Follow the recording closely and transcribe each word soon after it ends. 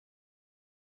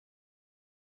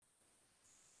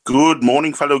Good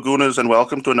morning, fellow Gooners, and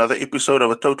welcome to another episode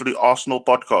of a Totally Arsenal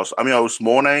podcast. I'm your host,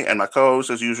 Mornay, and my co host,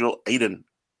 as usual, Aiden.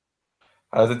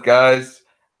 How's it, guys?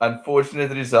 Unfortunate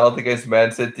result against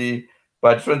Man City,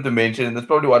 but just want to mention that's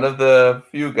probably one of the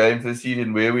few games this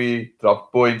season where we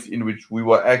dropped points in which we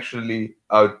were actually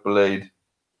outplayed.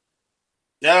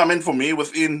 Yeah, I mean, for me,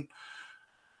 within,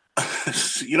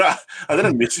 you know, I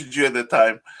didn't message you at the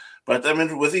time, but I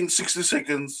mean, within 60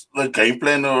 seconds, the game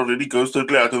plan already goes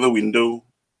totally out of the window.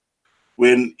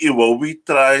 When Iwobi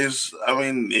tries, I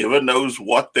mean, never knows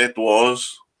what that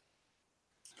was.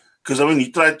 Because, I mean, he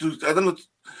tried to, I don't know,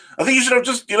 I think you should have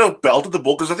just, belted the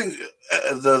ball, because I think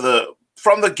the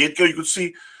from the get go, you could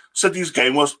see City's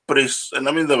game was press. And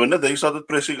I mean, the minute they started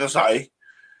pressing us high,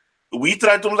 we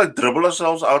tried to almost like dribble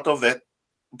ourselves out of that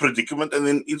predicament, and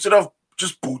then instead of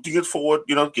just booting it forward,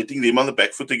 getting them on the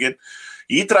back foot again,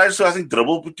 he tries to, I think,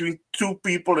 dribble between two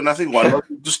people, and I think one of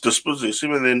them just dispossess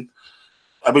him, and then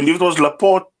I believe it was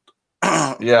Laporte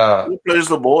Yeah, who plays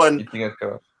the ball, and eating it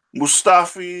across.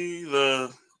 Mustafi,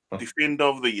 the defender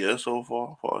of the year so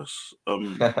far for us, Love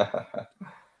the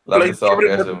plays everybody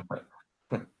sarcasm.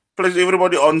 plays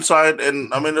everybody onside,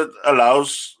 and I mean it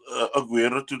allows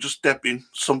Aguero to just step in,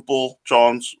 simple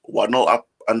chance, 1-0 up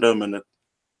under a minute.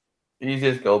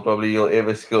 Easiest goal probably you'll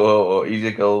ever score, or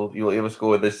easiest goal you'll ever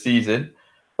score this season.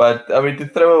 But I mean, to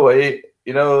throw away,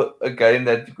 a game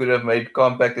that you could have made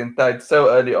compact and tight so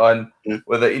early on Mm.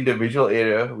 with the individual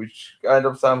area, which kind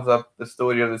of sums up the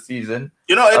story of the season.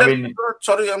 I Eden, mean,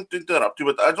 sorry, I'm to interrupt you,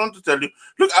 but I just want to tell you,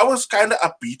 look, I was kind of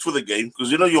upbeat for the game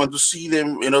because, you want to see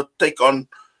them, take on,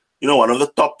 one of the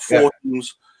top yeah, four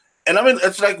teams. And I mean,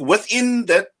 it's like within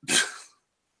that,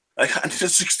 like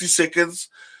 160 seconds,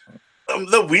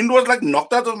 the wind was like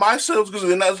knocked out of my sails because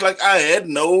then I was like, I had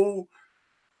no,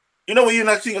 when you're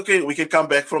not thinking, okay, we can come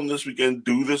back from this, we can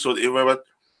do this or whatever. But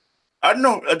I don't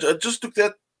know, I just took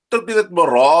me that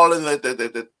morale and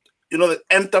that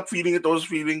amped up feeling it I was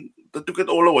feeling, that took it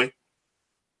all away.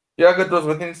 yeah, it was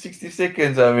within 60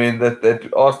 seconds. I mean,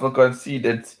 that Arsenal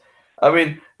conceded. I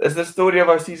mean, there's the story of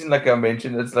our season, like I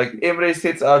mentioned. It's like Emre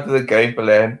sets out the game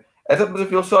plan. And sometimes I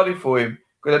feel sorry for him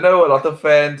because I know a lot of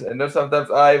fans, and know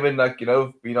sometimes I even,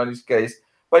 been on his case.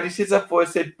 But he sets up for a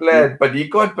set Mm. plan, but he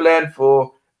can't plan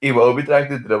for Iwobi trying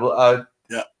to dribble out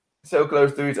Yeah. so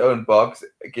close to his own box,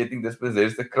 getting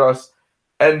dispossessed across,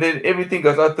 and then everything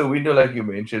goes out the window, like you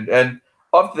mentioned. And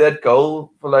after that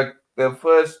goal, for like the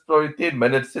first probably 10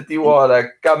 minutes, City Mm. were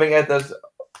like coming at us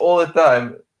all the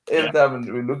time. Yeah. Every time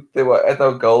we looked, they were at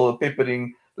our goal,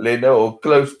 peppering Leno or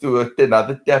close to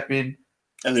another tap in.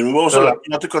 And then we were also So, lucky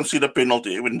not to concede a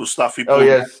penalty when Mustafi oh pulled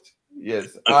yes,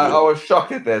 yes, I Aguero. was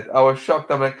shocked at that. I was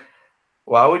shocked. I'm like,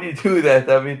 why would you do that?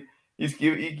 I mean, he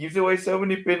gives away so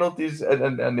many penalties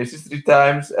and unnecessary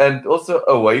times, and also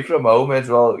away from home as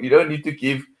well. You don't need to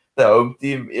give the home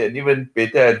team an even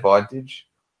better advantage.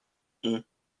 Mm.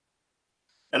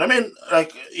 And I mean,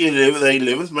 like the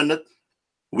 11th minute,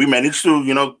 we managed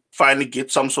to, finally get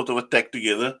some sort of attack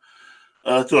together.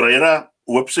 Torreira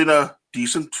whips in a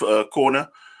decent corner.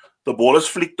 The ball is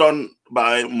flicked on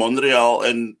by Monreal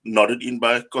and nodded in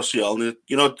by Koscielny.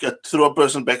 It threw a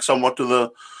person back somewhat to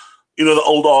the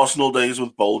old Arsenal days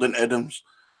with Bold and Adams.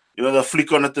 The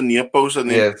flick on at the near post and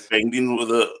then Yes, banged in with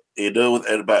a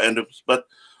header by Adams. But,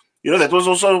 that was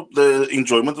also, the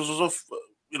enjoyment was also,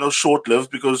 short lived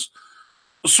because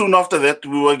soon after that,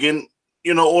 we were again,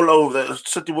 all over. The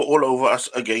City were all over us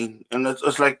again. And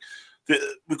it's like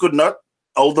we could not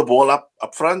hold the ball up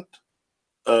front.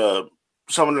 Uh,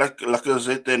 Someone like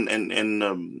Lacazette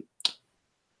and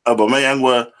Aubameyang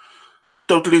were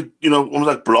totally, almost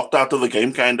like blocked out of the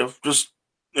game, kind of. Just,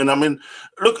 and I mean,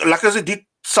 look, Lacazette did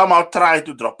somehow try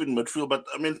to drop in midfield, but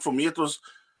I mean, for me, it was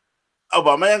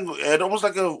Aubameyang had almost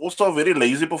like also a very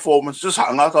lazy performance, just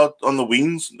hung out on the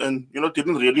wings and,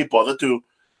 didn't really bother to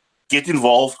get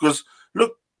involved. Because,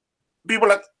 look, people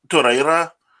like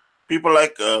Torreira, people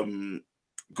like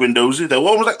Guendouzi, they were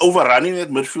almost like overrunning that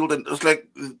midfield, and it's like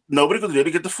nobody could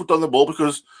really get the foot on the ball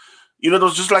because it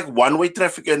was just like one way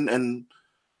traffic, and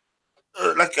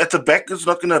like at the back, it's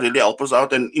not going to really help us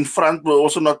out, and in front, we're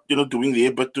also not doing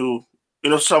their bit to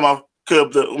somehow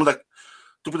curb the almost like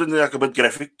to put it in like a bit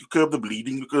graphic to curb the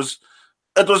bleeding because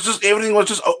it was just everything was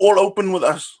just all open with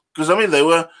us because I mean they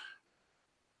were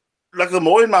like the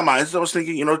more in my mind I was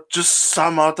thinking just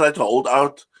somehow try to hold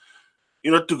out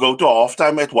to go to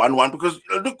halftime at 1-1 because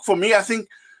look for me I think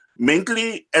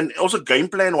mentally and also game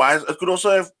plan wise it could also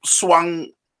have swung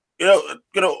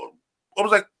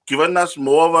almost like given us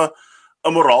more of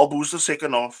a morale booster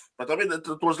second half but I mean it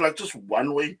was like just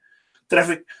one way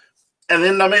traffic and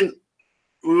then I mean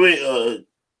we were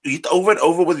hit over and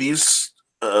over with these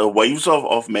waves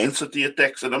of Man City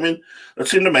attacks. And I mean, it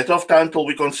seemed a matter of time till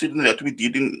we considered that we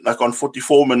did in like on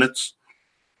 44 minutes.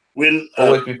 When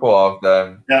Always before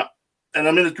halftime. yeah, and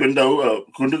I mean, it's when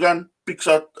Gundogan picks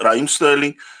out Raheem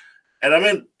Sterling, and I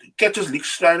mean, catches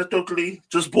Lichtsteiner totally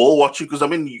just ball watching, because I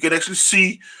mean, you can actually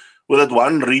see with that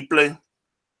one replay,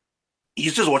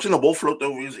 he's just watching the ball float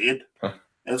over his head.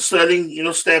 And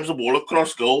Sterling, stabs the ball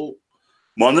across goal.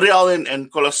 Monreal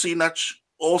and Kolasinac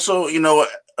also,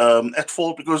 at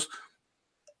fault because,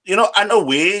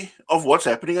 unaware of what's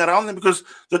happening around them, because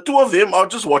the two of them are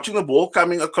just watching the ball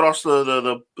coming across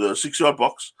the 6-yard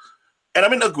box. And I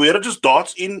mean, Aguero just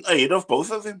darts in ahead of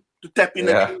both of them to tap in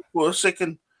again for a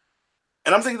second.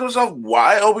 And I'm thinking to myself,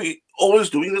 why are we always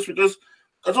doing this? Because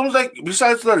it's almost like,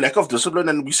 besides the lack of discipline,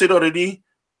 and we said already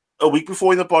a week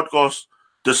before in the podcast,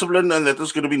 discipline, and that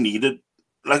is going to be needed.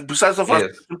 Like, besides the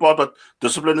frustration part, but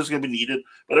discipline is going to be needed.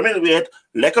 But I mean, we had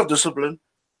lack of discipline,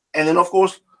 and then, of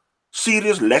course,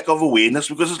 serious lack of awareness,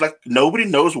 because it's like nobody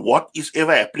knows what is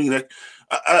ever happening. Like,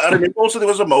 I remember also there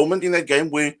was a moment in that game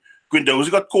where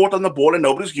Guendouzi got caught on the ball and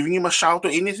nobody's giving him a shout or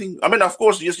anything. I mean, of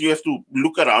course, yes, you have to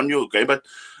look around your game, but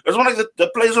it's not like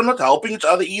the players are not helping each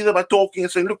other either by talking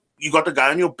and saying, look, you got a guy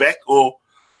on your back, or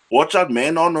watch out,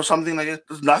 man on, or something like that.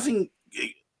 There's nothing,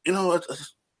 it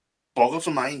boggles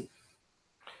the mind.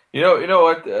 You know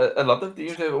what? A lot of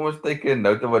teams have almost taken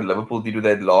note of what Liverpool did with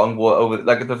that long ball over.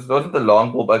 Like, it wasn't a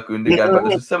long ball by Gundogan,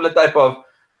 but it's a similar type of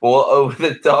ball over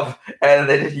the top, and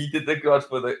then it hit it across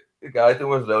for the guy who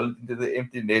was rolled into the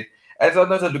empty net. And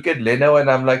sometimes I look at Leno and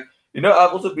I'm like,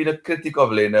 I've also been a critic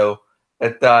of Leno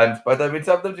at times, but I mean,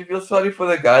 sometimes you feel sorry for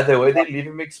the guy, the way they leave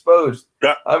him exposed.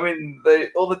 Yeah. I mean,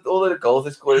 all the goals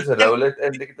they score is a roll it,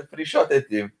 and they get a free shot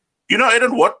at him.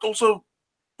 Aaron, what also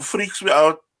freaks me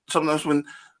out sometimes when,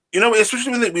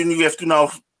 especially when you have to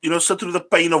now, sit through the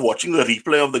pain of watching the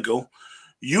replay of the goal,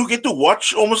 you get to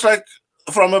watch almost like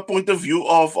from a point of view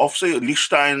of say,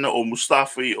 Lichtsteiner or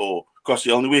Mustafi or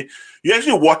Koscielny, where you're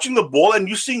actually watching the ball and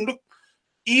you're seeing, look,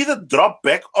 either drop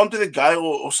back onto the guy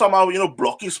or somehow,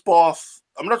 block his path.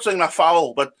 I'm not saying a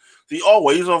foul, but there are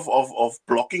ways of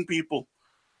blocking people,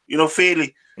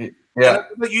 fairly. Yeah.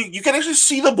 And you can actually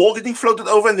see the ball getting floated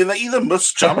over, and then they either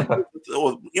miss jump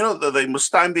or, they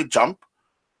mistime their jump,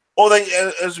 or they,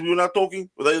 as we were now talking,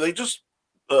 they just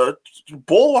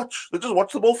ball watch. They just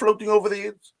watch the ball floating over their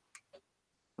heads.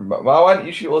 My one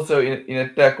issue also in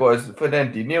attack was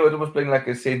Fernandinho was almost playing like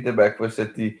a centre back for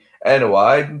City. And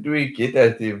why didn't we get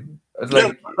at him? It's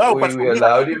like we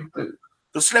allowed him to.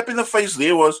 The slap in the face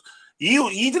there was he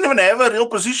didn't even have a real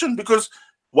position, because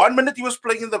 1 minute he was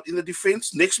playing in the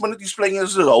defense, next minute he's playing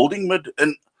as a holding mid,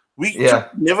 and we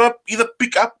never either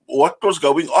pick up what was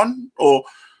going on, or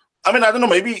I mean, I don't know,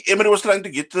 maybe Emery was trying to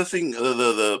get the thing,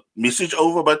 the message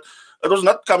over, but it was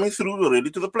not coming through really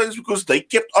to the players, because they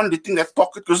kept on letting that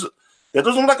pocket, because that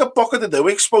wasn't like a pocket that they were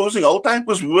exposing all the time,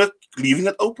 because we were leaving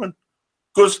it open.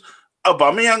 Because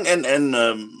Aubameyang and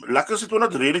Lacazette were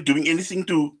not really doing anything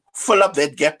to fill up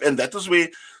that gap, and that is where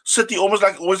City almost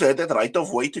like always had that right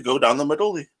of way to go down the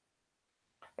middle there.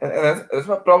 And that's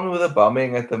my problem with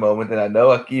Aubameyang at the moment. And I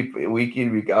know I keep week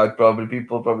in, week out,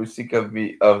 people probably sick of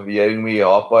hearing me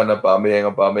harp on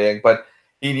Aubameyang, but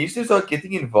he needs to start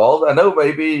getting involved. I know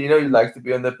maybe, he likes to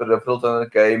be on the peripherals on the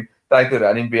game, trying to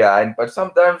run in behind, but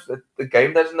sometimes the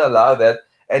game doesn't allow that,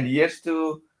 and he has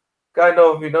to kind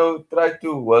of, try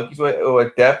to work his way or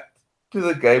adapt to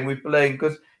the game we're playing,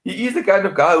 because he is the kind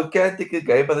of guy who can take the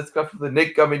game by the scruff of the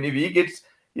neck. I mean, if he gets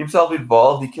himself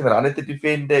involved, he can run at the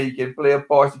defender, he can play a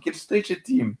pass, he can stretch a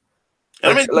team.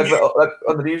 Like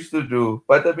Henry used to do.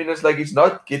 But I mean, it's like he's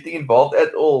not getting involved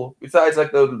at all. Besides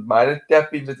like the minor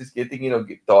tap-ins that he's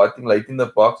getting, darting late in the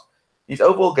box. His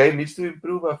overall game needs to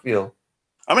improve, I feel.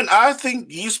 I mean, I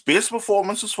think his best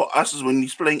performances for us is when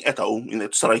he's playing at home in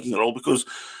that striking role, because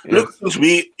look,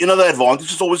 we, the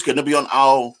advantage is always going to be on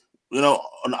our,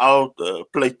 on our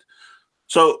plate.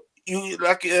 So you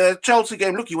like Chelsea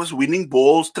game, look, he was winning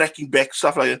balls, tracking back,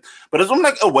 stuff like that. But it's not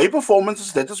like away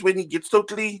performances. That is when he gets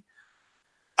totally.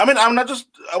 I mean, I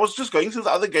was just going through the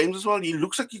other games as well. He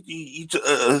looks like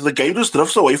the game just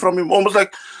drifts away from him, almost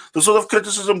like the sort of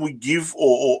criticism we give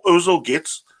or Ozil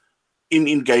gets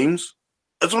in games.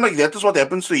 It's not like that is what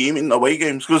happens to him in away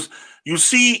games, because you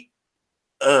see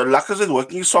Lacazette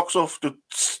working his socks off to,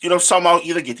 somehow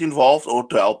either get involved or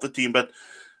to help the team. But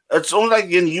it's almost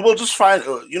like then he will just find,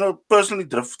 personally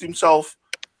drift himself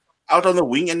out on the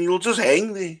wing, and he'll just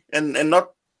hang there and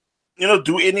not,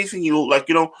 do anything. He'll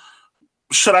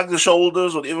shrug the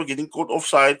shoulders, whatever, getting caught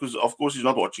offside, because of course he's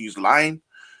not watching his line.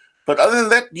 But other than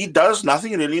that, he does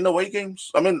nothing really in away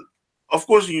games. I mean, of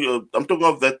course, I'm talking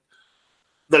of that.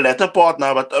 The latter part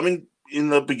now, but I mean, in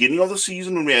the beginning of the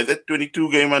season when we had that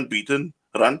 22-game unbeaten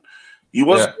run, he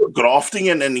was Yeah. grafting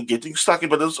and getting stuck in.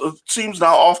 But it seems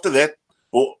now after that,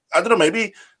 or I don't know,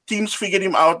 maybe teams figured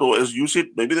him out, or as you said,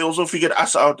 maybe they also figured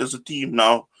us out as a team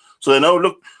now. So they know,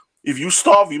 look, if you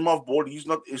starve him off ball, it's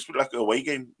like a away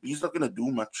game. He's not going to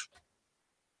do much.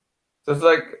 So it's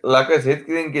like I said,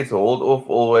 Hetkin gets hauled off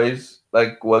always,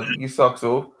 like working his socks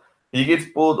off. He gets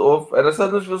pulled off, and I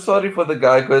sometimes feel sorry for the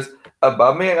guy because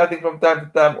Aubameyang, I think from time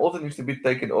to time, also needs to be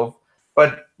taken off.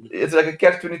 But it's like a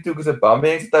catch-22 because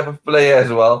Aubameyang's the type of player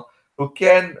as well who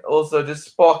can also just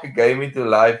spark a game into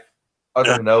life out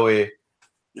Yeah. of nowhere.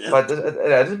 Yeah. But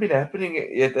it hasn't been happening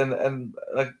yet, and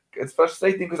like it's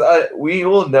frustrating because we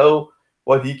all know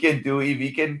what he can do if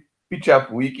he can pitch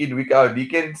up week in, week out. He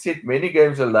can set many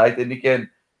games alight and he can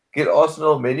get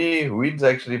Arsenal many wins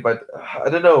actually, but I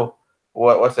don't know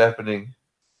what's happening.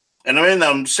 And I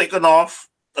mean, second half,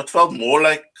 it felt more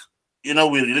like, we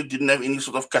really didn't have any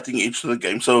sort of cutting edge to the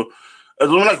game. So it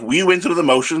was like we went through the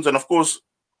motions. And of course,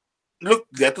 look,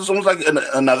 that was almost like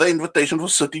another invitation for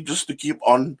City just to keep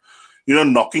on,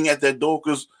 knocking at that door.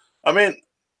 Because, I mean,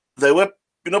 they were,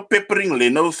 peppering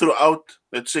Leno throughout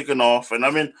that second half. And I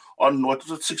mean, on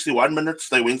 61 minutes,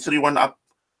 they went 3-1 up.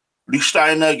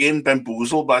 Lichtsteiner again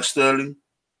bamboozled by Sterling.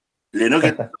 Leno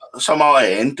get somehow a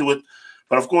hand to it.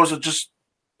 But of course, it just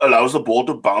allows the ball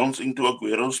to bounce into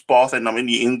Aguero's path. And I mean,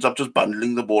 he ends up just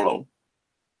bundling the ball out.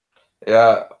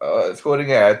 Yeah,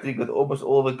 scoring a hat trick with almost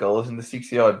all the goals in the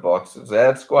 6-yard box. So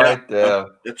that's quite.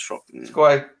 It's shocking. It's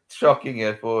quite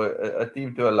shocking for a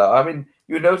team to allow. I mean,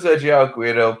 Sergio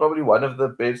Aguero, probably one of the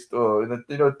best or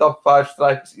top 5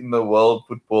 strikers in the world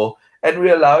football, and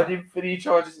we allowed him 3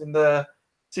 charges in the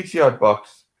 6-yard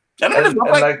box. And it's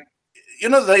not like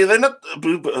they're not.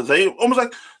 They almost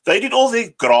like they did all their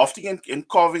grafting and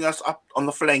carving us up on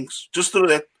the flanks just through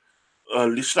that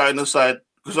Lichtsteiner side.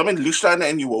 Because I mean, Lichtsteiner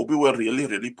and Iwobi were really,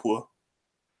 really poor.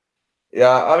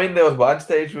 Yeah, I mean, there was one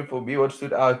stage where for me what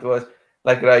stood out was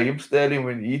like Raheem Sterling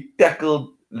when he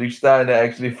tackled Lichtsteiner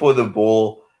actually for the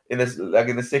ball in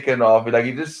the second half. Like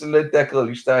he just slid tackle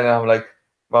Lichtsteiner. I'm like,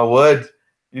 my word,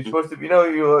 you're supposed to,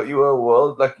 you were a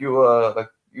world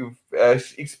you've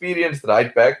experienced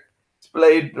right back. It's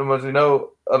played almost,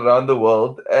 around the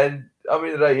world. And I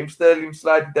mean, Raheem Sterling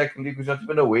slide tackling because not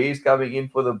even aware he's coming in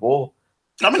for the ball.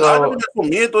 I mean, I don't know, for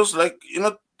me, it was like,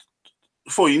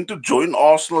 for him to join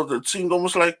Arsenal, it seemed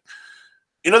almost like,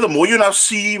 the more you now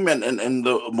see him and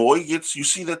the more he gets, you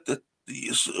see that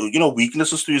his,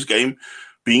 weaknesses to his game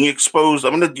being exposed. I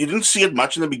mean, you didn't see it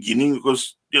much in the beginning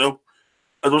because, it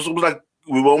was almost like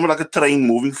we were almost like a train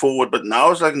moving forward. But now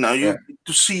it's like, you get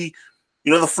to see,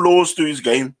 the flaws to his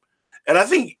game. And I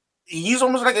think he's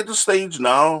almost like at the stage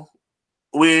now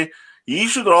where he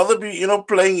should rather be,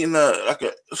 playing in a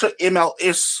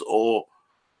MLS or,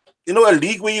 a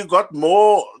league where you got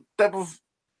more type of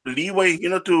leeway,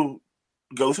 to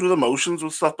go through the motions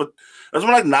with stuff. But it's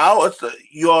more like now it's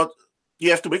you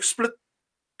have to make split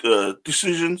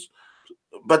decisions,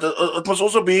 but it must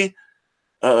also be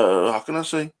how can I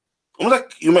say? Almost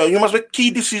like you must make key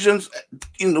decisions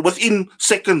within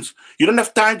seconds. You don't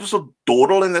have time to sort of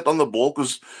dawdle in that on the ball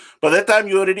because by that time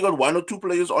you already got 1 or 2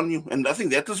 players on you, and I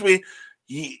think that is where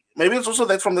maybe it's also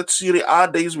that from that Serie A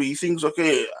days where he thinks,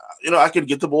 okay, I can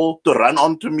get the ball to run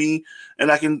onto me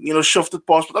and I can shift it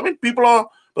past. But I mean, people are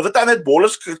by the time that ball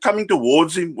is coming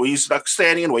towards him, where he's like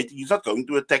standing and waiting, he's not going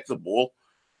to attack the ball.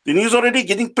 Then he's already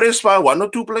getting pressed by 1 or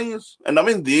 2 players, and I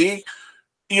mean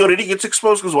he already gets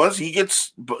exposed because once he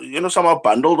gets somehow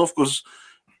bundled off because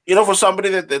for somebody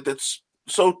that's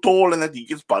so tall and that he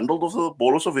gets bundled off the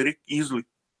ball also very easily.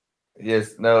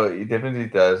 Yes, no, he definitely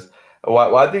does.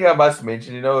 One thing I must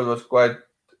mention, it was quite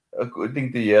a good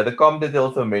thing to hear. The commentator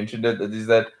also mentioned it is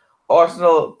that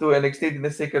Arsenal, to an extent in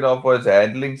the second half, was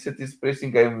handling City's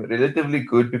pressing game relatively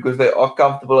good because they are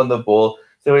comfortable on the ball.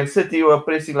 So when City were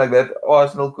pressing like that,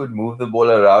 Arsenal could move the ball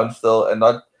around still and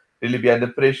not really be under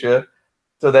pressure.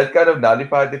 So that kind of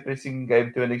nullified the pressing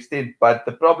game to an extent. But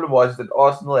the problem was that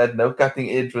Arsenal had no cutting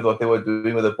edge with what they were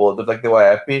doing with the ball. It was like they were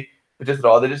happy to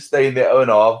just stay in their own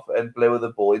half and play with the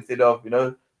ball instead of,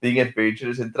 being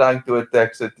adventurous and trying to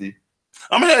attack City.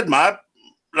 I mean, I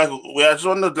just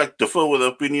want to differ with the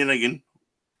opinion again.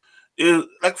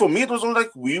 For me, it was almost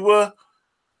like we were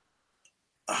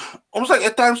almost like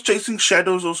at times chasing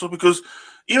shadows also because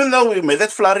even though we made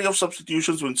that flurry of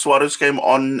substitutions when Suarez came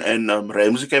on and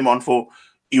Ramsey came on for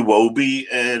Iwobi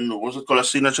and was it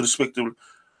Kolasinac respectively,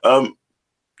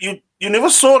 you never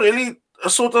saw really a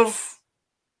sort of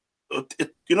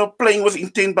playing with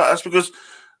intent by us because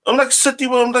I'm like City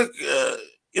were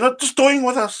just toying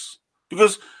with us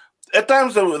because at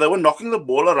times they were knocking the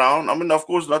ball around. I mean, of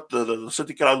course, not the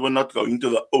City crowd were not going to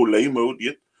the Ole mode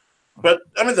yet. But,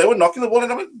 I mean, they were knocking the ball,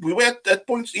 and I mean, we were at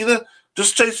points either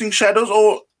just chasing shadows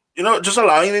or, just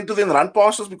allowing them to then run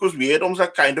past us because we had almost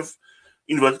like kind of,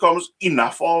 inverted commas,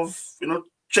 enough of,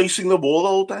 chasing the ball the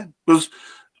whole time. Because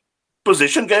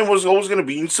possession game was always going to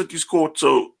be in City's court.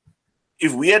 So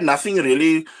if we had nothing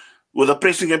really with a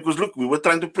pressing game, because look, we were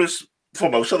trying to press for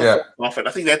most of the first half, and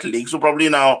I think that legs were probably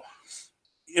now,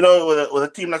 with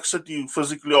a team like City,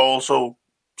 physically also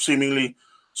seemingly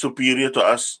superior to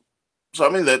us. So, I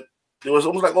mean, that it was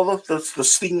almost like all the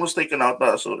sting was taken out by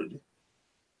us already.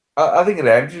 I think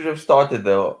Ramsey should have started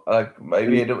though. Like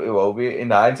maybe it will be in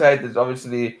hindsight. It's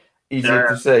obviously easier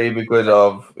to say because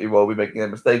of we making a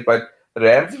mistake. But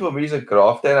Ramsey for me is a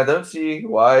grafter, and I don't see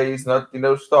why he's not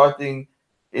starting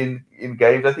in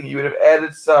games. I think he would have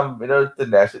added some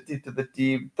tenacity to the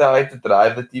team, tried to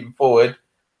drive the team forward.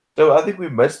 So I think we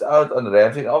missed out on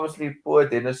Ramsey. Obviously, poor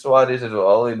Denis Suarez as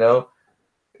well.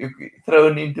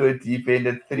 Thrown into a deep end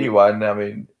at 3-1. I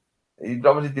mean, he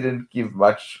obviously didn't give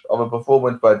much of a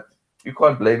performance, but you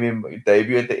can't blame him. He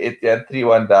debuted at the Etihad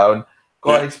 3-1 down.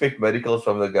 Can't expect miracles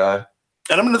from the guy.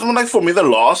 And I mean, it's more like for me, the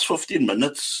last 15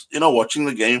 minutes, watching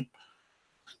the game,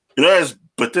 as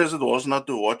bitter as it was not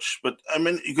to watch, but I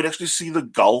mean, you could actually see the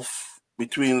gulf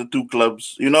between the two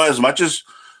clubs. As much as,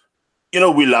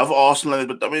 we love Arsenal,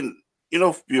 but I mean,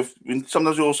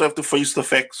 sometimes you also have to face the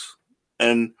facts.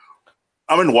 And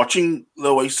I mean, watching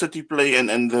the way City play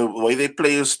and the way they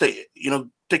play is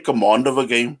take command of a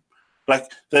game.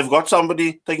 Like, they've got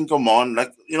somebody taking command.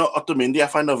 Like, Otamendi, I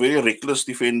find a very reckless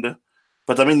defender.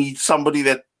 But, I mean, he's somebody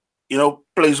that,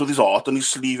 plays with his heart on his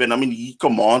sleeve. And, I mean, he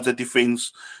commands the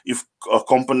defense if a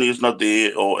company is not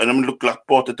there. And, I mean, look,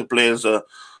 Laporte to play as a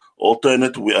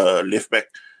alternate left back.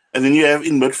 And then you have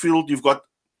in midfield, you've got,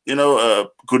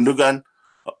 Gundogan,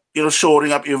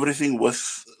 shoring up everything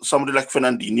with somebody like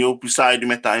Fernandinho beside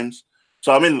him at times.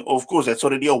 So, I mean, of course, that's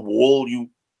already a wall you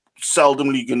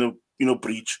seldomly going to,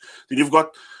 breach. Then you've got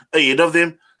ahead of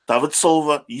them, David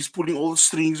Silva. He's pulling all the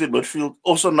strings in midfield.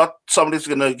 Also, not somebody that's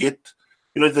going to get,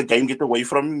 the game get away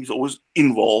from him. He's always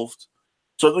involved.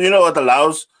 So, it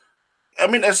allows, I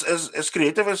mean, as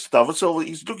creative as David Silva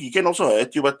is, look, he can also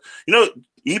hurt you. But,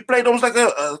 he played almost like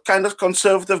a kind of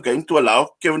conservative game to allow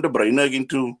Kevin De Bruyne again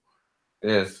to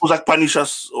like punish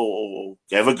us or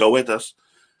have a go at us.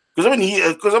 Because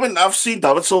I mean, I've seen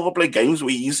David Silva play games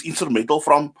where he's instrumental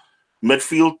from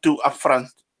midfield to up front.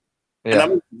 Yeah. And I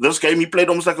mean, this game he played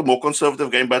almost like a more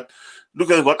conservative game. But look,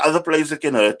 they've got other players that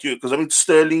can hurt you. Because I mean,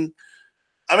 Sterling.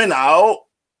 I mean,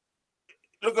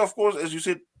 look, of course, as you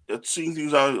said, it's seeing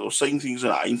things out or saying things in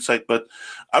hindsight. But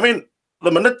I mean,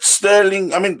 the minute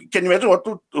Sterling. I mean, can you imagine what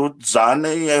would Zane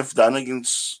have done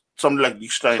against somebody like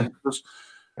Lichtsteiner? Because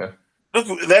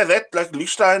look, that like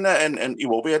Lichtsteiner and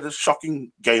Iwobi had a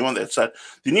shocking game on that side.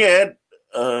 Then you had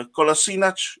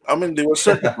Kolasinac. I mean, there were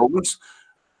certain moments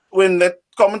when that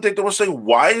commentator was saying,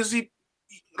 why is he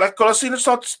like Kolasinac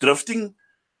starts drifting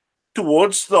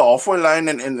towards the halfway line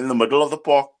and in the middle of the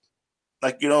park,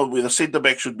 like where the centre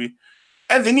back should be,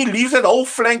 and then he leaves that whole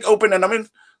flank open. And I mean,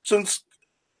 since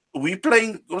we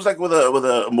playing, it was like with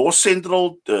a more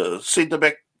central centre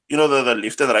back, the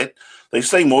left and right, they're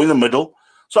staying more in the middle.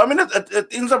 So, I mean, it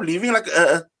ends up leaving like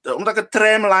a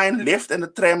tram line left and a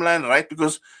tram line right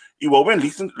because Iwobi and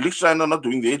Lichtsteiner are not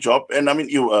doing their job. And, I mean,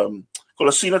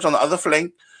 Kolasinac on the other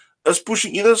flank is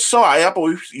pushing either so high up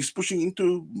or he's pushing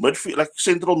into midfield, like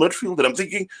central midfield. And I'm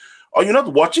thinking, are you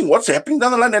not watching what's happening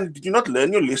down the line? And did you not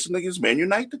learn your lesson against Man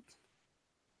United?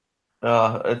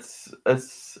 It's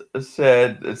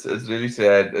sad. It's really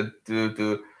sad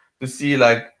to see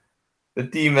like the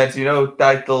team that's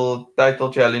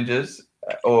title challenges.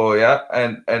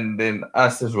 And then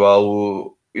us as well,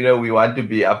 who we want to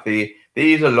be up there. There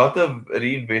is a lot of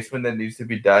reinvestment that needs to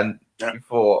be done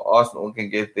before Arsenal can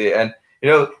get there. And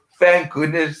thank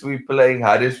goodness we're playing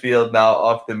Huddersfield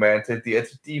now after Man City.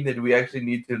 It's a team that we actually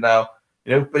need to now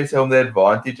press home the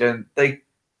advantage and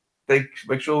make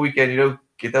sure we can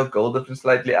get our goal difference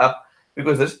slightly up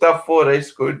because this top 4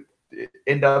 race could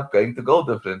end up going to goal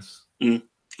difference. Because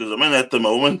I mean, at the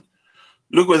moment.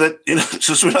 Look with it,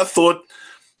 just when I thought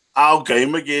our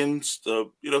game against,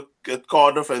 at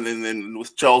Cardiff and then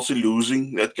with Chelsea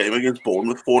losing that game against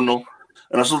Bournemouth 4-0,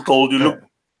 and I still told you, look,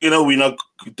 we're not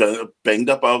banged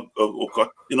up or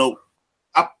got,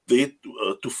 up there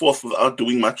to fourth without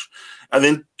doing much. And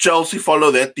then Chelsea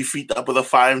follow that defeat up with a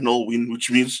 5-0 win,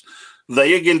 which means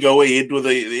they again go ahead with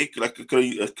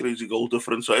a crazy goal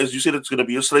difference. So as you said, it's going to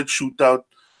be a straight shootout.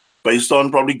 Based on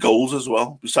probably goals as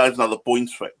well, besides another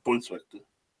points factor.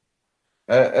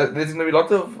 There's going to be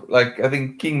lots of, like, I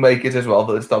think, kingmakers as well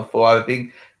for this top four. I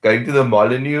think going to the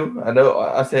Molineux. I know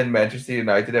us and Manchester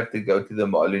United have to go to the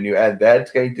Molineux, and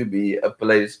that's going to be a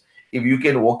place. If you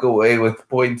can walk away with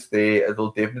points there, it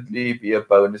will definitely be a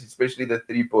bonus, especially the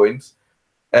 3 points.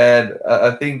 And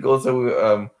I think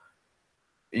also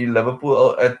in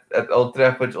Liverpool at Old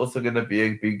Trafford is also going to be a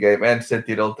big game, and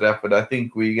City at Old Trafford. I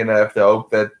think we're going to have to hope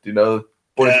that,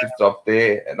 points get dropped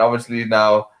there. And obviously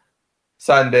now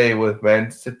Sunday with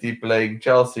Man City playing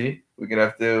Chelsea, we're going to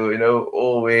have to,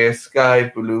 all wear sky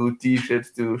blue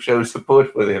T-shirts to show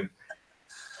support for them.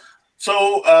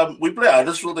 So we play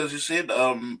Huddersfield, as you said.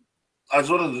 I just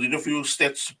want to read a few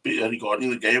stats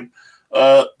regarding the game.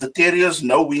 The Terriers,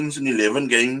 no wins in 11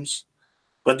 games.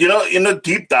 But,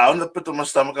 deep down, the pit of my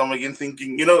stomach, I'm again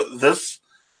thinking, this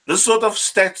sort of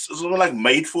stats is sort of like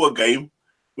made for a game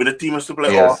when a team has to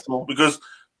play Arsenal. Because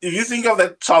if you think of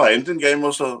that Southampton game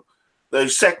also, they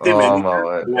sacked them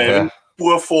in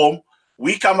poor form.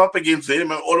 We come up against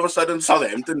them, and all of a sudden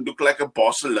Southampton look like a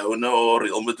Barcelona or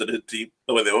Real Madrid team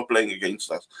when they were playing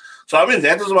against us. So, I mean,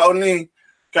 that is my only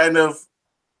kind of,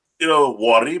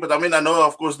 worry. But, I mean, I know,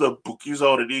 of course, the bookies are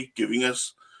already giving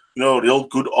us, real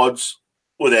good odds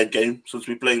for that game, since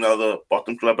we're playing now the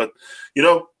bottom club. But,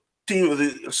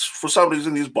 for some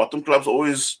reason, these bottom clubs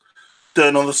always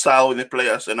turn on the style when they play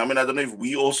us. And, I mean, I don't know if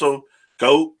we also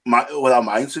go with our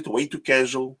mindset way too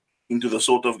casual into the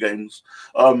sort of games.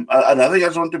 Another thing I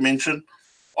just want to mention,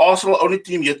 Arsenal only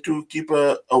team yet to keep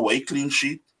a away clean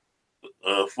sheet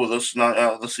for this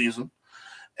season.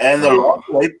 And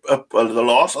the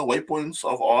last away points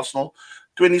of Arsenal,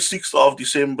 26th of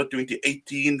December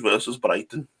 2018 versus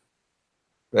Brighton.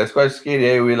 That's quite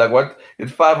scary. Eh? We're like, what?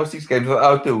 It's 5 or 6 games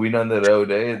without a win on the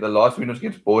road. Eh? The last win was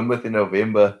against Bournemouth in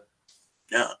November.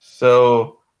 Yeah.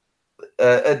 So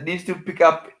it needs to pick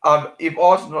up. If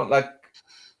Arsenal, I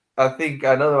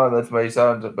know that may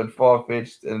sound a bit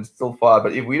far-fetched and still far,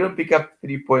 but if we don't pick up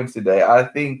 3 points today, I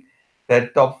think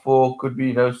that top 4 could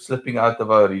be, slipping out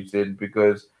of our reach then,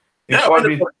 because you can't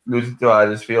be losing to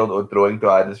Huddersfield or drawing to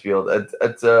Huddersfield.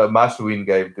 It's a must-win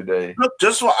game today. Look,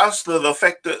 just for us, the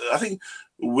fact that I think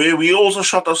where we also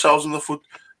shot ourselves in the foot,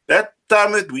 that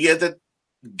time that we had that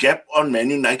gap on Man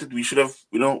United, we should have,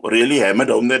 really hammered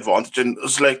home the advantage. And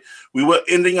it's like we were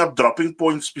ending up dropping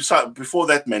points before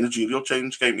that managerial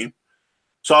change came in.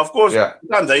 So, of course,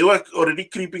 they were already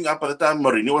creeping up. By the time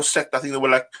Mourinho was sacked, I think they were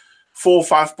like 4 or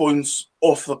 5 points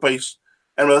off the pace.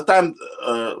 And by the time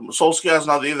Solskjaer is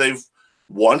now there, they've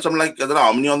won some, I don't know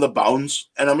how many on the bounce.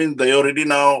 And, I mean, they already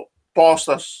now passed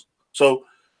us. So,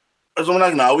 it's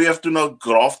like now we have to now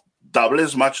graft double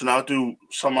as much now to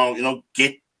somehow,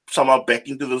 get somehow back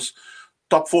into this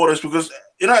top 4 race. Because,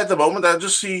 at the moment, I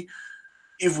just see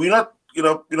if we not,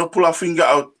 pull our finger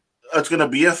out, it's going to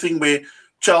be a thing where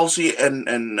Chelsea and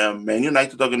Man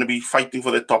United are going to be fighting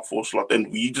for the top 4 slot.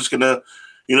 And we just going to,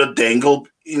 dangle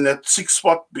in that 6th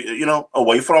spot,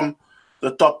 away from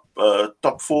the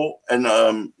top 4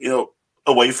 and,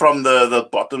 away from the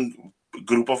bottom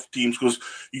group of teams, because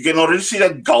you can already see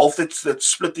that gulf that's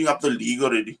splitting up the league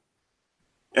already.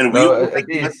 And we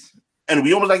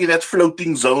almost like in that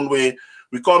floating zone where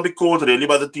we can't be caught really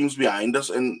by the teams behind us,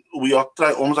 and we are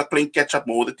almost like playing catch up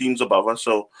more with the teams above us.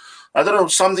 So I don't know,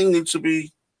 something needs to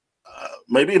be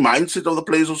maybe mindset of the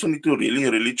players also need to really,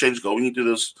 really change going into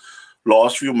this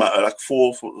last few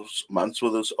 4 months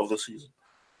of the season.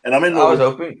 And I mean, I was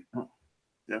hoping.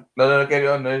 Yeah. No, carry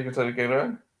on. No, you can carry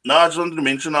on. No, I just wanted to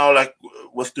mention now,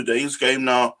 with today's game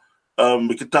now,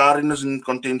 Mkhitaryan is in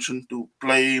contention to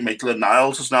play.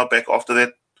 Maitland-Niles is now back after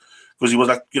that, because he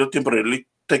was temporarily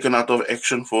taken out of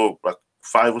action for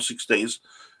 5 or 6 days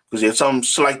because he had some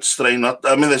slight strain.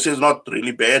 They say it's not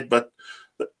really bad, but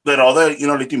they rather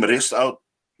let him rest out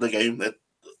the game, that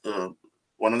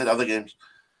one of the other games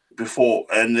before.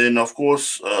 And then of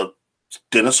course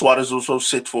Denis Suarez also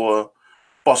set for a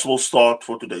possible start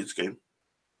for today's game.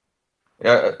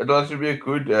 Yeah, it should be a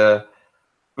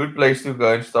good place to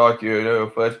go and start your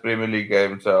first Premier League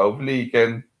game. So hopefully he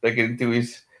can take it into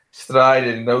his stride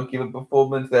and give a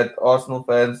performance that Arsenal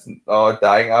fans are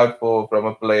dying out from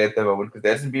a player at the moment, because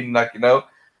there hasn't been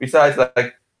besides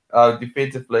our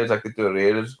defensive players like the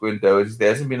Torreiras, Guendouzi, there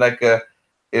hasn't been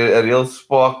a real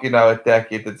spark in our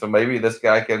attack yet. And so maybe this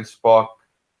guy can spark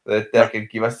the attack and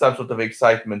give us some sort of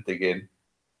excitement again.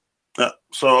 Yeah.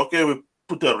 So okay, we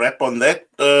put a wrap on that.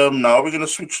 Now we're going to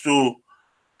switch to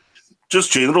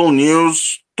just general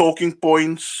news, talking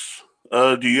points.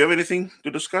 Do you have anything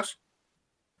to discuss?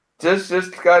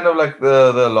 Just kind of like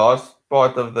the last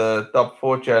part of the top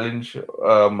 4 challenge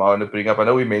I want to bring up. I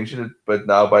know we mentioned it but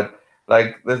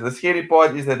like the scary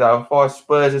part is that how far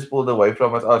Spurs has pulled away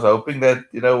from us. I was hoping that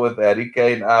with Harry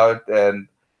Kane out and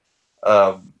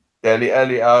Dele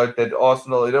Alli out, that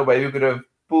Arsenal maybe we could have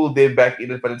pulled them back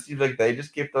in it, but it seems like they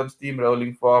just kept on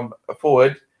steamrolling from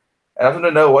forward. And I want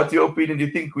to know, what's your opinion? Do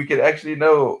you think we can actually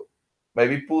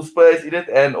maybe pull Spurs in it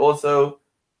and also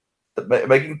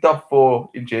making top four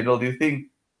in general? Do you think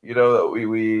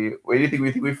we where do you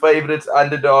think we're favorites,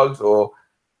 underdogs, or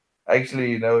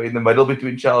actually in the middle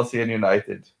between Chelsea and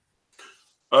United?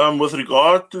 With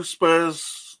regard to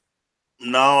Spurs,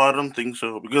 no, I don't think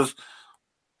so, because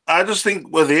I just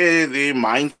think with their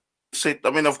mindset. I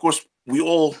mean, of course, we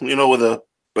all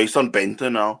based on banter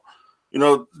now,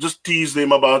 just tease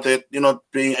them about it,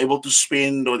 being able to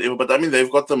spend or whatever. But I mean,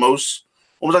 they've got the most,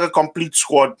 almost like a complete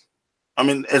squad. I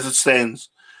mean, as it stands,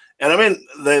 and I mean,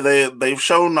 they've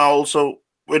shown now also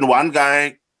when one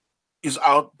guy is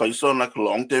out based on like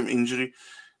long-term injury,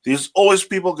 there's always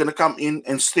people going to come in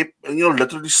and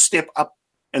literally step up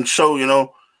and show,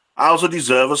 I also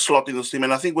deserve a slot in this team.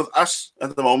 And I think with us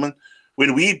at the moment,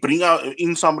 when we bring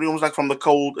in somebody almost like from the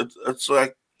cold, it's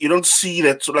like you don't see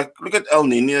that. So like, look at El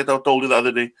Nini that I told you the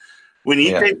other day. When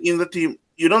he came in the team,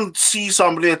 you don't see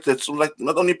somebody that's like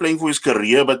not only playing for his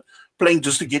career, but playing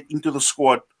just to get into the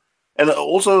squad. And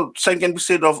also, same can be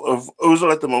said of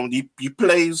Ozil at the moment. He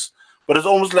plays, but it's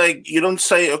almost like you don't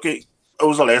say, okay,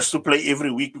 Ozil has to play every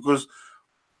week, because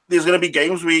there's going to be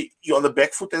games where you're on the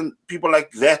back foot, and people like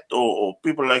that or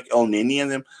people like El Nini and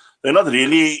them, they're not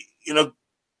really,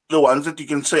 the ones that you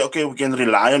can say, okay, we can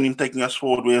rely on him taking us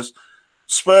forward. Whereas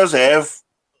Spurs have,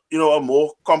 a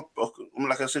more,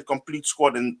 like I said, complete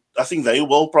squad, and I think they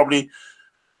will probably,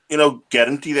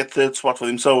 guarantee that third spot for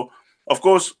them. So, of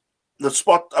course, the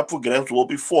spot up for grabs will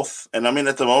be fourth. And I mean,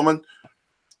 at the moment,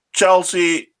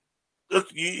 Chelsea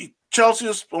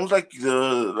is almost like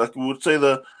we would say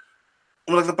almost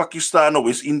like the Pakistan or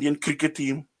West Indian cricket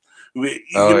team.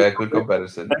 Good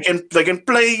comparison. They can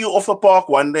play you off the park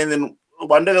one day, and then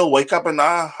one day they'll wake up and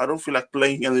I don't feel like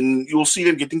playing, and then you'll see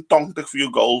them getting tonked a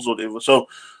few goals or whatever. So,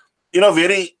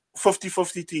 very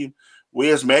 50-50 team.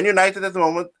 Whereas Man United at the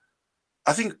moment,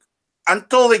 I think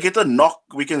until they get a knock,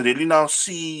 we can really now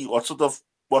see what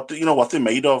they're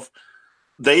made of.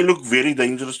 They look very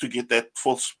dangerous to get that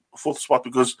fourth spot,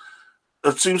 because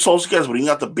it seems Solskjaer is bringing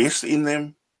out the best in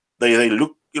them. They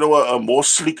look, a more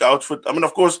sleek outfit. I mean,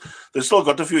 of course, they still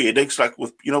got a few headaches, like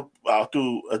with,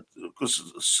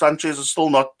 because Sanchez is still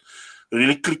not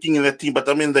really clicking in that team. But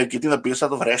I mean, they're getting the best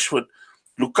out of Rashford.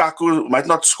 Lukaku might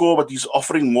not score, but he's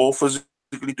offering more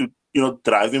physically to,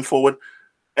 drive him forward.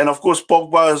 And of course,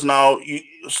 Pogba is now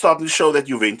starting to show that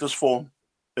Juventus form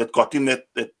that got him that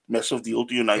massive deal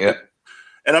to United. Yeah.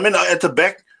 And I mean, at the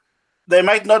back, they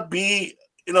might not be,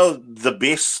 the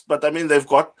best, but I mean, they've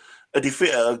got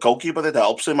a goalkeeper that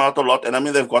helps them out a lot. And I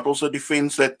mean, they've got also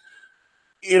defense that,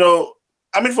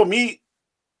 I mean, for me,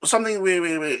 something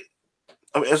where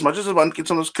as much as one can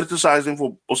sometimes criticize them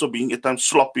for also being at times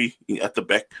sloppy at the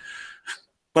back.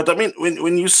 But I mean,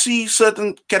 when you see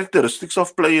certain characteristics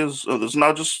of players, there's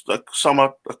now just like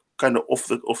somewhat kind of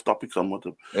off topic somewhat.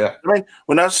 Yeah. I mean,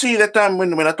 when I see that time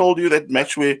when I told you that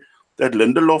match where that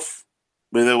Lindelof,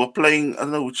 where they were playing, I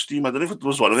don't know which team, I don't know if it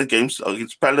was one of the games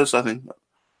against Palace, I think,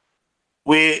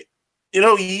 where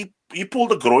he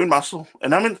pulled a groin muscle,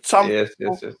 and I mean some yes.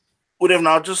 would have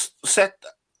now just sat,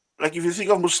 like if you think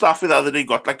of Mustafi the other day,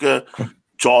 got like a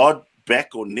jarred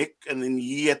back or neck, and then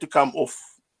he had to come off.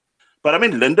 But I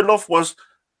mean, Lindelof was,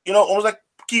 almost like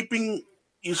keeping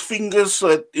his fingers,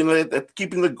 at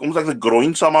keeping almost like the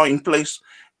groin somehow in place,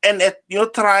 and at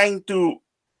trying to,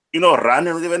 run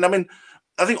and whatever. And I mean,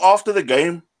 I think after the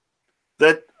game,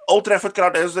 that Old Trafford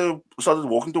crowd, as they started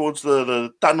walking towards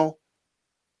the tunnel,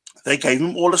 they gave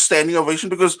him all a standing ovation,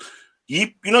 because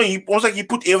he almost like he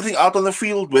put everything out on the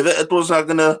field, whether it was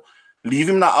going to leave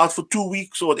him now out for 2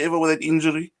 weeks or whatever with that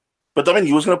injury. But I mean,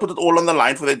 he was going to put it all on the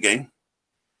line for that game.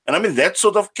 And I mean, that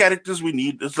sort of characters we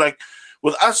need. It's like,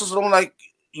 with us, it's like,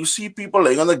 you see people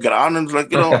laying on the ground and it's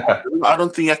like, I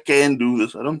don't think I can do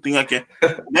this. I don't think I can.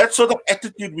 That sort of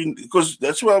attitude, because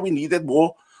that's why we need that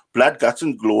more blood, guts,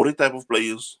 and glory type of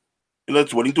players.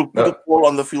 It's willing to put it all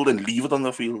on the field and leave it on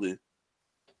the field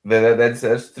there.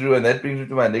 That's true, and that brings me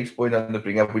to my next point on the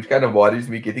bring up, which kind of worries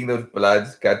me, getting those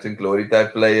bloods, guts, and glory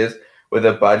type players with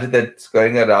a budget that's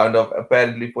going around of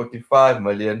apparently 45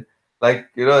 million. Like,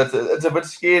 it's a bit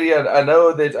scary. I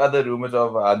know there's other rumors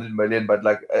of 100 million, but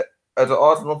like, as an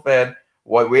Arsenal fan,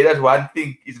 where does one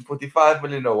think? Is it 45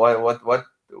 million or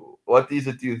what is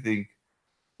it, do you think?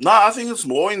 No, I think it's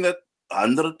more in that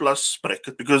 100+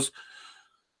 bracket, because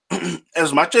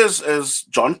as much as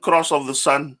John Cross of the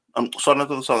Sun sorry, not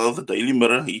the South, of the Daily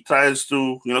Mirror. He tries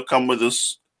to, come with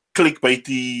this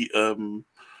clickbaity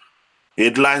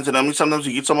headlines, and I mean sometimes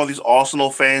you get some of these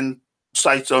Arsenal fan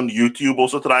sites on YouTube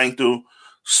also trying to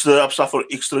stir up stuff for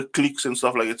extra clicks and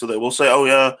stuff like that. So they will say, "Oh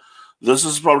yeah, this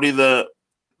is probably the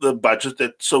budget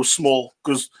that's so small,"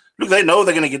 because look, they know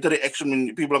they're going to get the reaction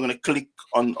when people are going to click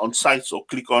on sites or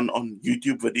click on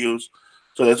YouTube videos.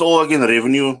 So that's all again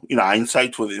revenue in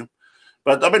hindsight for them.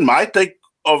 But I mean, my take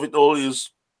of it all is,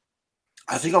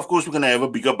 I think of course we're going to have a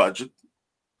bigger budget,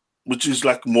 which is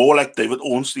like more like David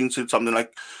Ornstein said, something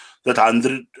like that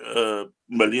 100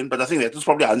 million. But I think that is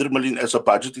probably 100 million as a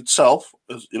budget itself,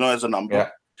 as a number. Yeah.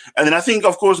 And then I think,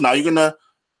 of course, now you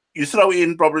throw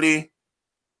in probably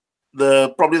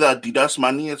the Adidas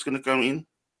money that's going to come in.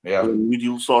 Yeah. The new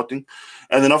deal starting.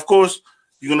 And then, of course,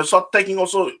 you're going to start taking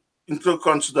also into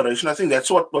consideration. I think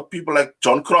that's what people like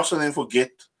John Cross and then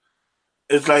forget.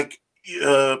 It's like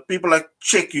people like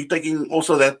Czech, you're taking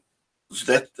also that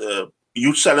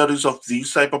huge salaries of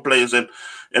these type of players. And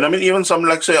I mean, even some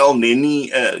like, say, El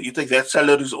Neni, you take that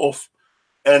salaries off.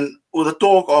 And with the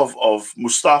talk of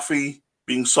Mustafi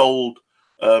being sold,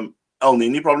 El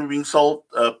Neni probably being sold,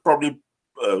 probably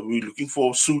we're looking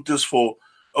for suitors for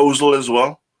Ozil as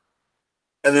well.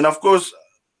 And then, of course,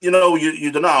 you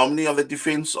don't know how many of the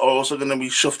defense are also going to be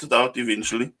shifted out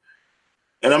eventually.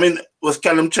 And I mean, with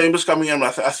Callum Chambers coming in,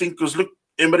 I think, because look,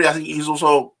 Emery, I think he's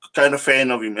also kind of fan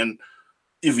of him. And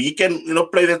if he can,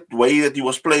 play that way that he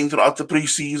was playing throughout the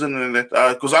preseason, and that,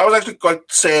 because I was actually quite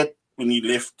sad when he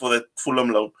left for that Fulham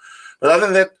loan. But other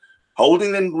than that,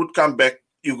 Holding then would come back.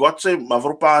 You got, say,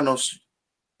 Mavropanos,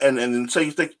 and then say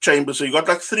you take Chambers. So you got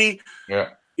like three,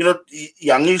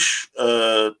 youngish,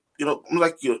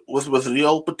 like with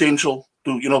real potential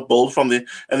to build from there.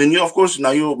 And then you, of course, now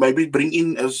you maybe bring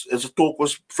in, as a talk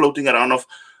was floating around of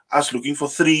us looking for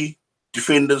 3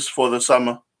 defenders for the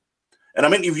summer. And I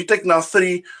mean, if you take now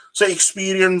 3, say,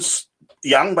 experienced,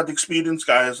 young but experienced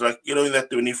guys, like in that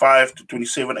 25 to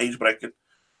 27 age bracket,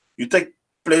 you take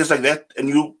players like that and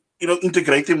you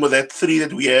integrate them with that 3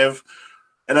 that we have.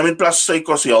 And I mean, plus say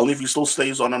Koscielny, if he still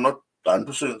stays on, I'm not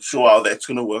 100% sure how that's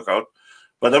going to work out.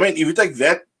 But I mean, if you take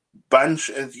that bunch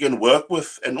and you can work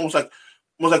with and almost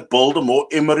like build a more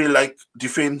Emery-like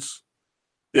defense,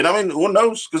 then I mean, who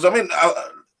knows? Because I mean,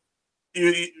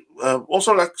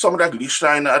 also like somebody like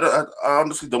Lichtstein, I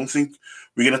honestly don't think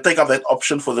we're going to take up that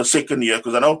option for the second year,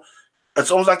 because I know it's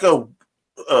almost like a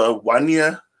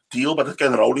 1-year deal, but it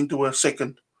can roll into a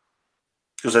second.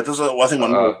 Because that is, I think,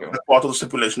 one part of the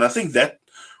stipulation. I think that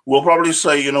we'll probably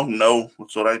say, no,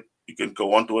 it's all right. You can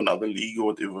go on to another league or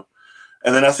whatever.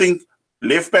 And then I think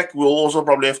left back, we'll also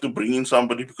probably have to bring in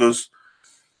somebody, because,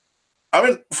 I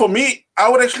mean, for me, I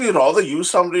would actually rather use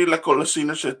somebody like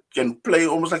Kolasinac that can play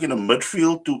almost like in a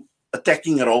midfield to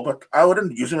attacking role, but I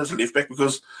wouldn't use him as a left back,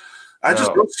 because I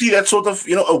just don't see that sort of,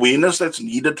 awareness that's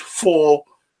needed for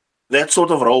that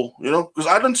sort of role, because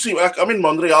I don't see, like, I mean,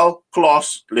 Monreal,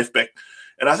 class left back.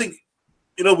 And I think,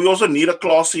 we also need a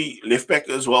classy left back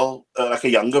as well, like a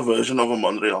younger version of a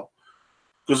Monreal.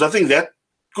 Because I think that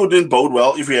could then bode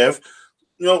well if you have,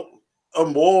 a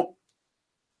more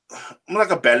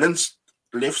like a balanced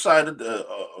left-sided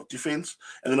defense.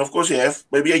 And then, of course, you have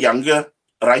maybe a younger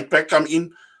right back come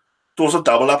in to also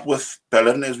double up with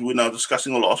Bellin, as we were now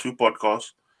discussing the last few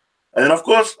podcasts. And then, of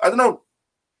course, I don't know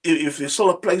if there's still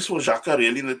a place for Xhaka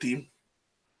really in the team.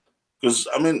 Because,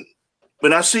 I mean,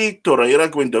 when I see Torreira,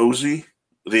 Guendouzi,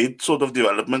 their sort of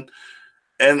development,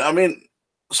 and I mean,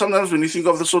 sometimes when you think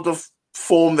of the sort of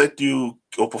form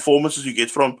or performances you get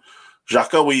from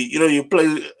Xhaka, where, you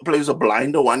plays a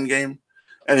blinder one game,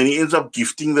 and then he ends up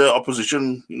gifting the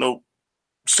opposition,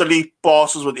 silly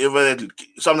passes, whatever, that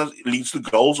sometimes leads to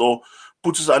goals or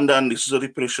puts us under unnecessary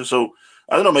pressure. So,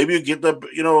 I don't know, maybe you get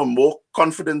a more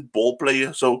confident ball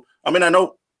player. So, I mean, I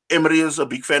know Emery is a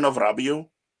big fan of Rabiot,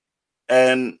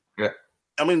 and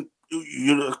I mean,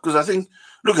 because I think,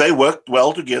 look, they worked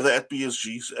well together at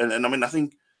PSG, and I mean, I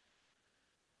think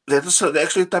that is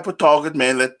actually the type of target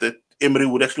man that Emery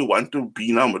would actually want to be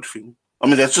in our midfield. I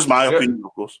mean, that's just my opinion,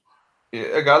 of course. Yeah,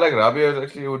 a guy like Rabiot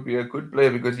actually would be a good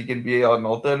player, because he can be an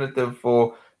alternative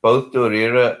for both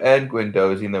Torreira and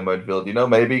Guendouzi in the midfield.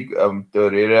 Maybe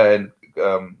Torreira and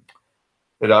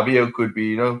Rabiot could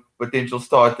be, potential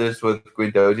starters, with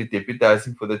Guendouzi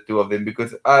deputizing for the two of them,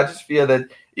 because I just fear that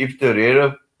if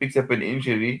Torreira picks up an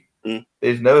injury,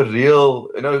 there's no real,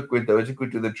 Guendouzi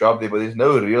could do the job there, but there's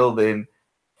no real then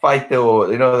fighter, or,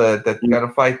 that kind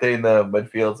of fighter in the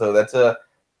midfield. So that's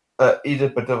is a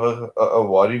bit of a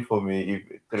worry for me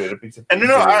if Torreira picks up. And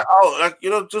I'll like,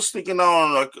 just thinking now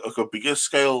on like a bigger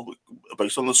scale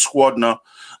based on the squad now,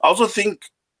 I also think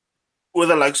with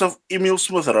the likes of Emil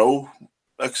Smith Rowe,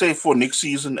 like say for next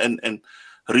season, and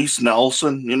Reese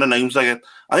Nelson, names like that.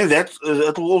 I think that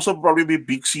it will also probably be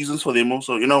big seasons for them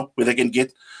also, where they can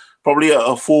get probably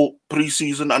a full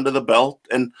preseason under the belt.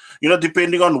 And,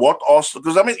 depending on what Arsenal,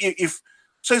 because I mean, if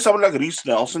say someone like Reese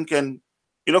Nelson can,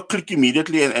 click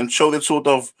immediately and show that sort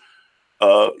of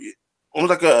uh,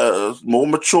 almost like a more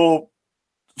mature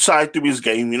side to his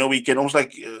game, we can almost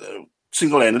like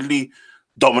single handedly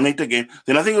dominate the game.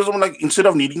 Then I think it's almost like instead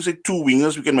of needing, say, two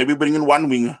wingers, we can maybe bring in one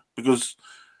winger because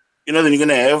then you're going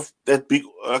to have that big,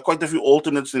 quite a few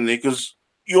alternates in there because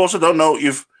you also don't know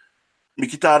if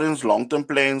Mkhitaryan's long-term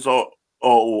plans or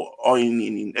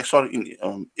in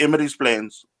Emery's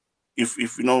plans. If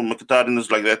Mkhitaryan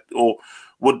is like that, or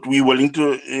would we willing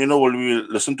to will we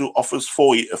listen to offers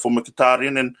for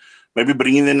Mkhitaryan and maybe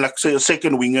bringing in like say a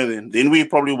second winger? Then we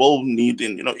probably will need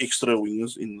extra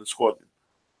wingers in the squad.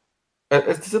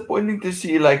 It's disappointing to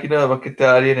see, like,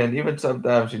 Mkhitaryan and even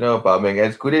sometimes, Aubameyang,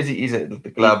 as good as he is at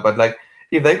the club, but like,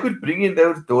 if they could bring in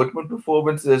those Dortmund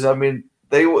performances, I mean,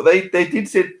 they did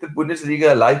set the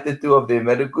Bundesliga alight, the two of them,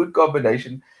 had a good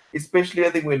combination, especially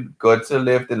I think when Götze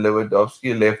left and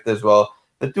Lewandowski left as well.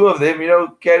 The two of them,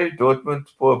 carried Dortmund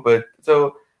for a bit.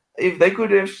 So if they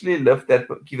could actually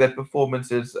give that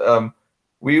performances,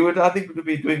 we would, I think, would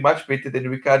be doing much better than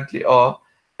we currently are.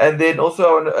 And then also,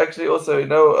 I want to actually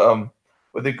also,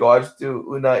 with regards to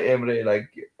Unai Emery, like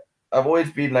I've always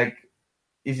been like,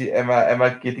 am I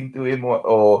getting to him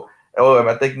or am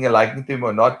I taking a liking to him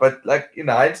or not? But like in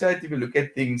hindsight, if you look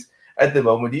at things at the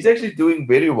moment, he's actually doing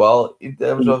very well in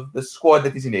terms of the squad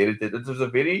that he's inherited. It was a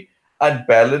very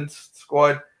unbalanced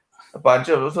squad, a bunch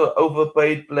of also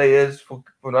overpaid players for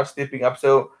not stepping up.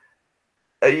 So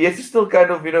he has to still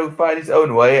kind of find his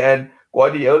own way. And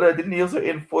Guardiola, didn't he also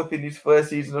end fourth in his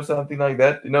first season or something like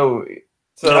that?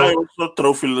 So yeah, also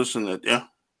trophyless in it, yeah.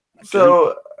 Okay.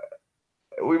 So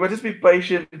we must just be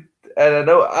patient. And I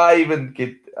know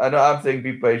I'm saying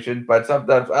be patient, but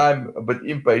sometimes I'm a bit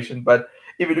impatient. But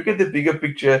if you look at the bigger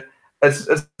picture, it's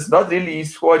not really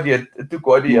his squad yet. It took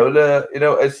Guardiola,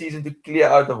 a season to clear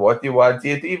out of what he wants.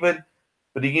 He had to even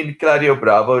bring in Claudio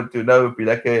Bravo to be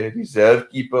like a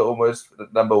reserve keeper, almost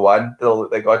number one till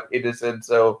they got Edison.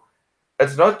 So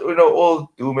it's not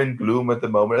all doom and gloom at the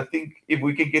moment. I think if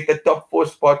we can get the top four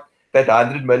spot, that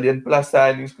 100 million plus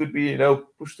signings could be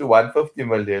pushed to 150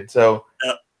 million. So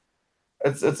yeah.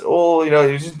 It's all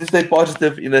you just stay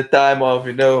positive in a time of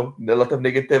a lot of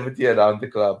negativity around the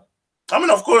club. I mean,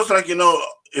 of course, like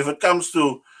if it comes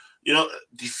to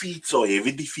defeats or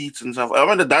heavy defeats and stuff, I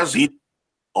mean, it does hit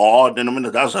hard, and I mean,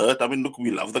 it does hurt. I mean, look, we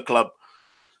love the club,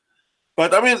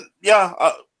 but I mean, yeah.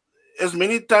 As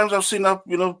many times I've seen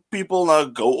people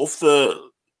go off the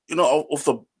off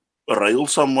the rail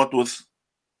somewhat with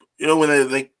when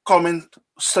they comment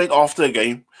straight after a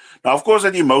game. Now, of course,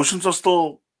 that emotions are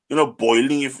still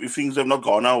boiling if things have not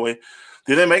gone our way.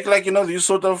 Then they make like these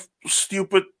sort of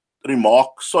stupid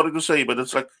remarks. Sorry to say, but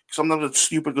it's like sometimes it's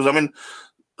stupid because I mean,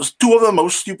 two of the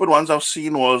most stupid ones I've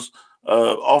seen was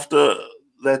after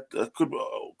that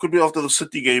could be after the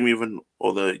City game even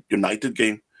or the United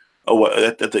game.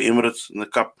 At the Emirates in the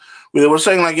Cup, where they were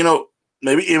saying like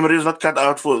maybe Emery is not cut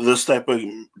out for this type of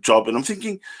job, and I'm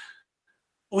thinking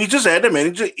we just had a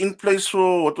manager in place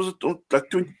for what was it like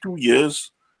 22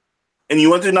 years, and you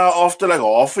want to now after like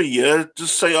half a year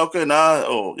just say okay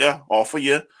half a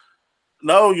year.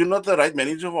 No, you're not the right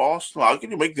manager for Arsenal. How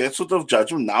can you make that sort of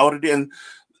judgment now already? And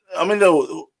I mean,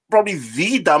 probably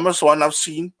the dumbest one I've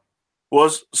seen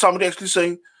was somebody actually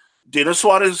saying Denis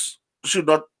Suarez should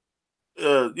not.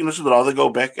 Should rather go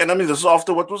back. And I mean, this is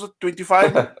after, what was it,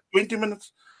 25, 20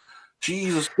 minutes?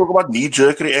 Jesus, talk about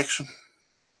knee-jerk reaction.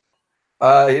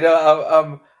 I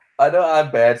know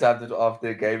I'm bad sometimes after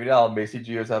a game. I'll message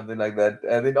you or something like that.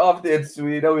 And then after it's,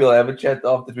 we'll have a chat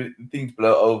after things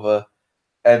blow over.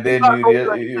 And then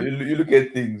you look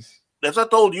at things. That's what I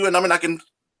told you. And I mean, I can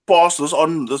pass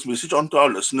this message on to our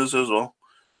listeners as well.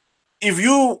 If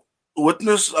you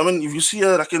witness, I mean, if you see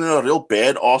a real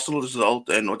bad Arsenal result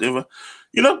and whatever,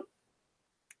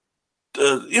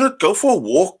 go for a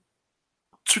walk,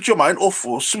 switch your mind off,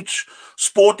 or switch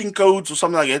sporting codes or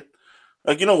something like that.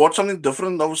 Like watch something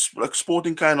different that was like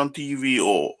sporting kind on TV,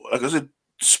 or like I said,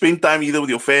 spend time either with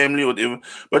your family or whatever.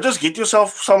 But just get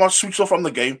yourself somewhat switched off from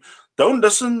the game. Don't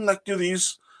listen like to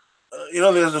these,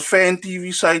 there's the fan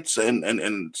TV sites and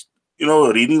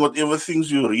reading whatever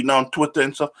things you read now on Twitter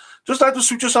and stuff. Just try to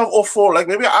switch yourself off for like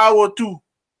maybe an hour or two.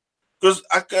 Because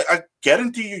I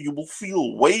guarantee you will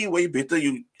feel way, way better.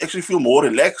 You actually feel more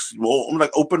relaxed, more like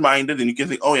open-minded, and you can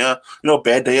think, oh yeah,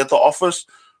 bad day at the office.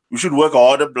 We should work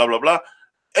harder, blah, blah, blah.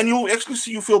 And you actually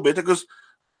see you feel better because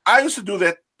I used to do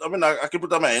that. I mean, I can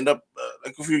put my hand up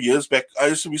like a few years back. I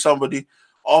used to be somebody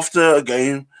after a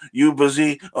game, you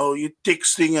busy, oh, you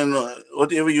texting and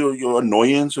whatever, your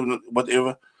annoyance or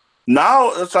whatever.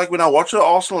 Now it's like when I watch an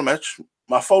Arsenal match,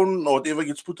 my phone or whatever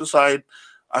gets put aside.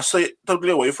 I stay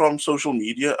totally away from social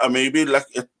media. I maybe like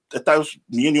at times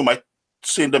me and you might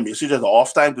send a message at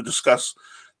halftime to discuss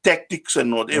tactics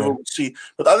and whatever we see.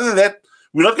 But other than that,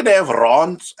 we're not going to have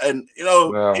rants and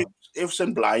Yeah. ifs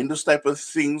and blinders type of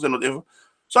things and whatever.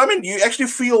 So I mean, you actually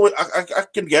feel. I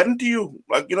can guarantee you,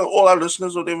 like all our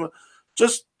listeners, or whatever.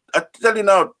 Just I tell you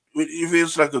now, if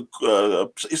it's like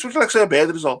especially like say a bad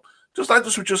result, just try to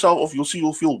switch yourself off. You'll see,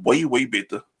 you'll feel way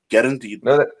better, guaranteed.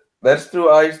 No, that's true.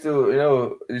 I used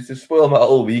to, used to spoil my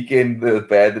whole weekend with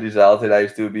bad results, and I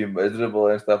used to be miserable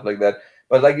and stuff like that.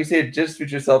 But like you said, just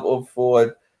switch yourself off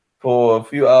for a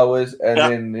few hours, and Yeah,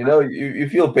 then you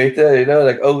feel better.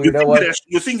 Like, oh, you know what?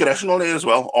 you think rationally as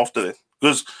well after that,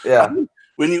 because I Yeah. mean,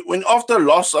 when after a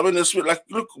loss, I mean, it's like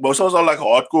look, most of us are like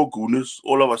hardcore gooners,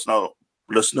 all of us now,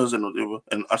 listeners and whatever,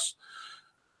 and us.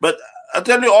 But I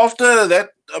tell you, after that,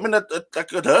 I mean,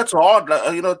 it hurts hard.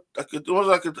 Like like it was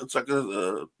like it's like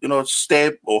a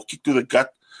stab or kick to the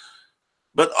gut.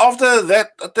 But after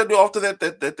that, I tell you, after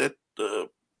that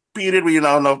period where you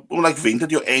now like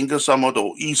vented your anger somewhat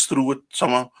or ease through it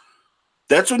somehow,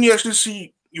 that's when you actually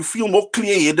see you feel more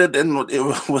clear-headed and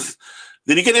whatever. With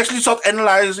then you can actually start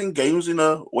analyzing games in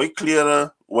a way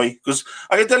clearer way. Because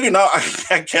I can tell you now,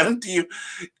 I guarantee you,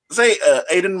 say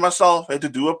Aiden and myself had to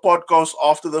do a podcast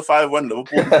after the 5-1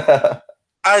 Liverpool.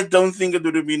 I don't think it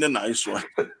would have been a nice one.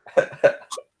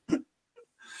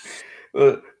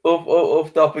 Well,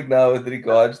 off topic now with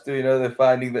regards to the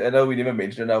finding that I know we never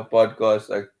mentioned in our podcast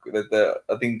like that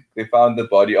I think they found the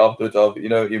body afterwards of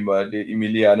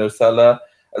Emiliano Sala.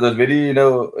 It was very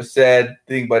a sad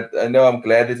thing, but I know I'm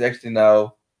glad it's actually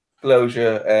now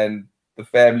closure and the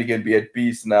family can be at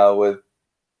peace now with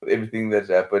everything that's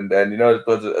happened. And it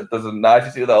was nice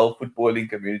to see the whole footballing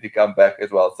community come back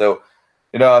as well. So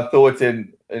our thoughts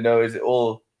and is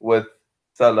all with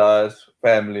Salah's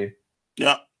family.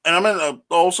 Yeah, and I mean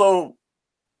also,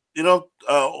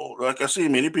 like I see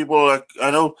many people like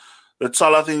I know that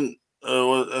Salah thing.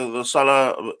 The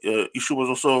Salah issue was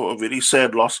also a very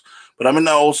sad loss, but I mean,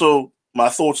 my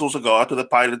thoughts also go out to the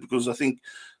pilot because I think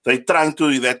they're trying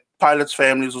to that pilot's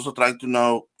family is also trying to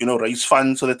now raise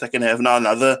funds so that they can have now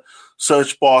another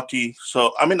search party.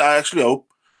 So I mean, I actually hope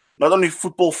not only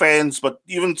football fans but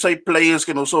even say players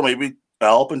can also maybe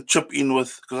help and chip in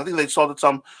with because I think they started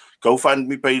some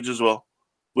GoFundMe page as well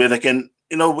where they can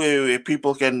where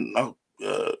people can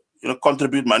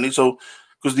contribute money. So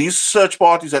because these search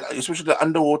parties that especially the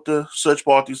underwater search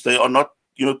parties they are not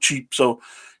cheap. So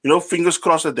fingers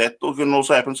crossed that can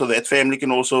also happen so that family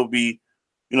can also be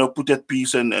put at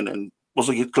peace and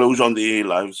also get closure on their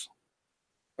lives.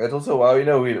 That's also why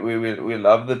we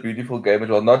love the beautiful game as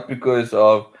well, not because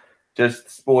of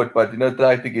just sport, but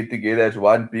trying to get together as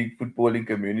one big footballing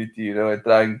community, and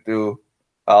trying to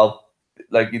help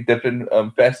like in different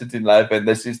facets in life. And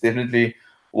this is definitely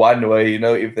one way,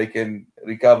 if they can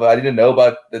recover. I didn't know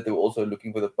about that they were also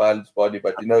looking for the pilot's body,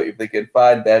 but if they can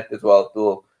find that as well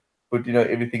to put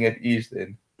everything at ease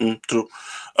then. True.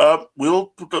 We'll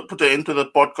put an end to the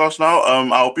podcast now.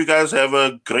 I hope you guys have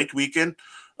a great weekend.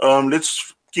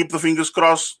 Let's keep the fingers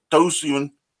crossed, toes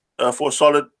even, for a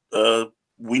solid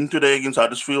win today against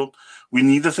Huddersfield. We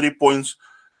need the 3 points.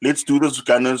 Let's do this,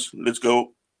 Gunners. Let's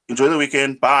go. Enjoy the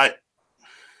weekend. Bye.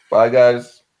 Bye,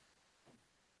 guys.